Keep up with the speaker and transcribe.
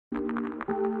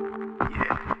And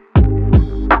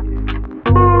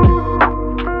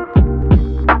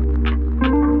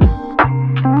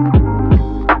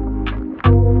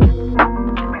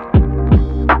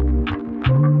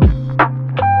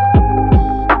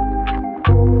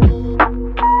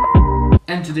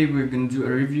today we're gonna do a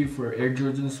review for Air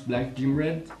Jordans Black Gym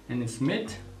Red, and it's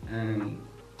mid, and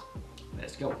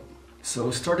let's go.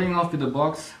 So starting off with the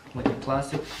box, like a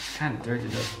plastic, it's kind of dirty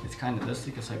though. It's kind of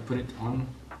dusty because I put it on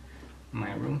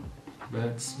my room.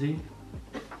 But see,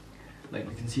 like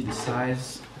you can see the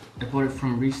size. I bought it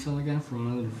from resale again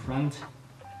from another friend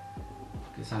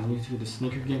because I'm new to the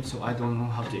sneaker game, so I don't know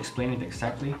how to explain it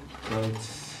exactly. But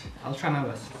I'll try my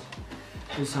best.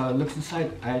 This is how it looks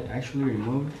inside. I actually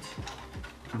removed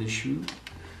the shoe.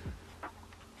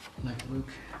 Like look,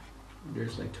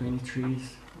 there's like 23s.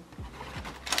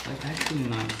 Like actually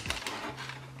nice.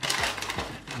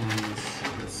 And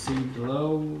let's see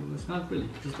below, it's not really,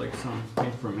 just like some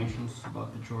informations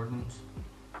about the Jordans.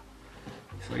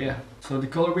 So yeah, so the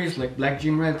colorway is like black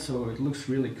gym red, so it looks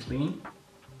really clean,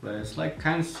 but it's like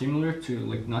kind of similar to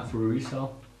like not for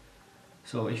resale.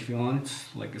 So if you want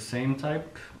like the same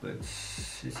type, but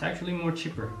it's actually more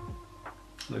cheaper.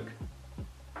 Look,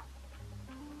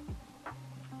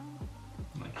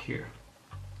 like here.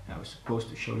 I was supposed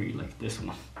to show you like this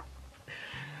one.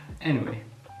 Anyway,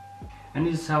 and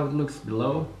this is how it looks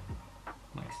below.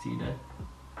 Like see that?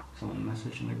 Someone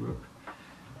messaged in the group.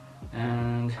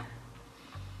 And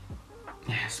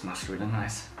yeah, it smells really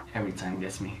nice. Every time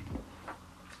gets me.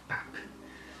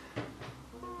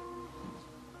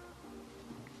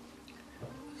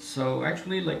 So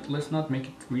actually, like, let's not make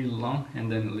it really long, and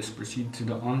then let's proceed to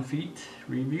the on-feet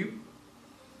review.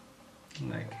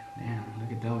 Like, damn,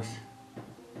 look at those.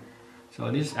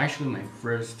 So this is actually my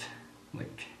first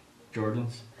like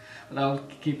Jordans, but I'll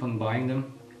keep on buying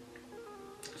them.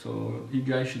 So you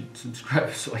guys should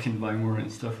subscribe so I can buy more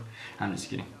and stuff. I'm just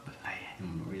kidding, but I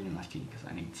am really not kidding because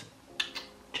I need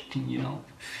to, you know.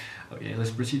 Okay,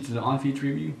 let's proceed to the on-feet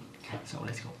review. So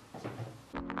let's go.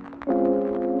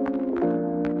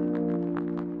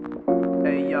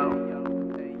 Hey yo.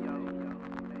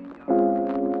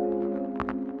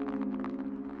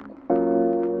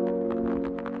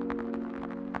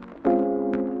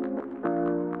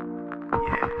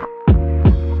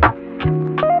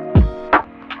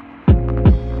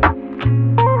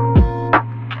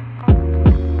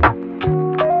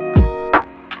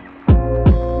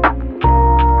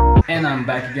 And I'm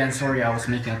back again. Sorry, I was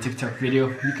making a TikTok video.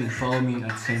 You can follow me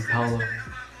at St. Paulo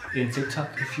in TikTok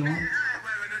if you want.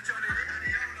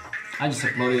 I just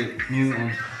uploaded it new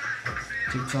on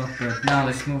TikTok, but now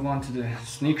let's move on to the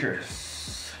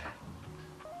sneakers.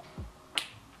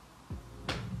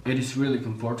 It is really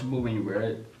comfortable when you wear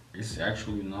it. It's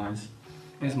actually nice.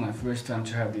 It's my first time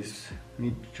to have these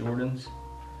mid Jordans,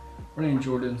 running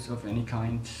Jordans of any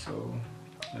kind, so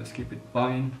let's keep it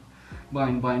buying.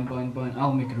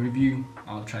 I'll make a review.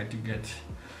 I'll try to get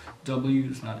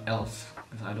W's, not L's,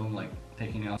 because I don't like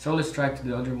taking L's. So let's try to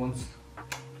the other ones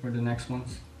for the next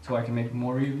ones, so I can make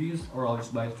more reviews, or I'll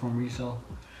just buy it from resale.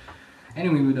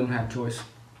 Anyway, we don't have choice.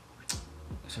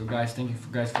 So guys, thank you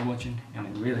guys for watching, and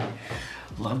I really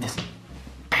love this.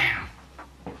 Bam.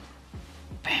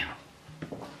 Bam.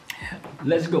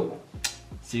 Let's go.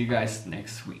 See you guys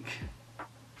next week,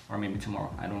 or maybe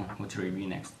tomorrow. I don't know what to review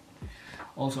next.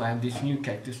 Also, I have this new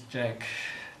Cactus Jack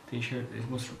t-shirt. It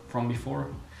was from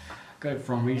before. Got it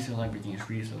from resale. Everything is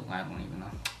resale. I don't even know.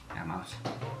 I'm out.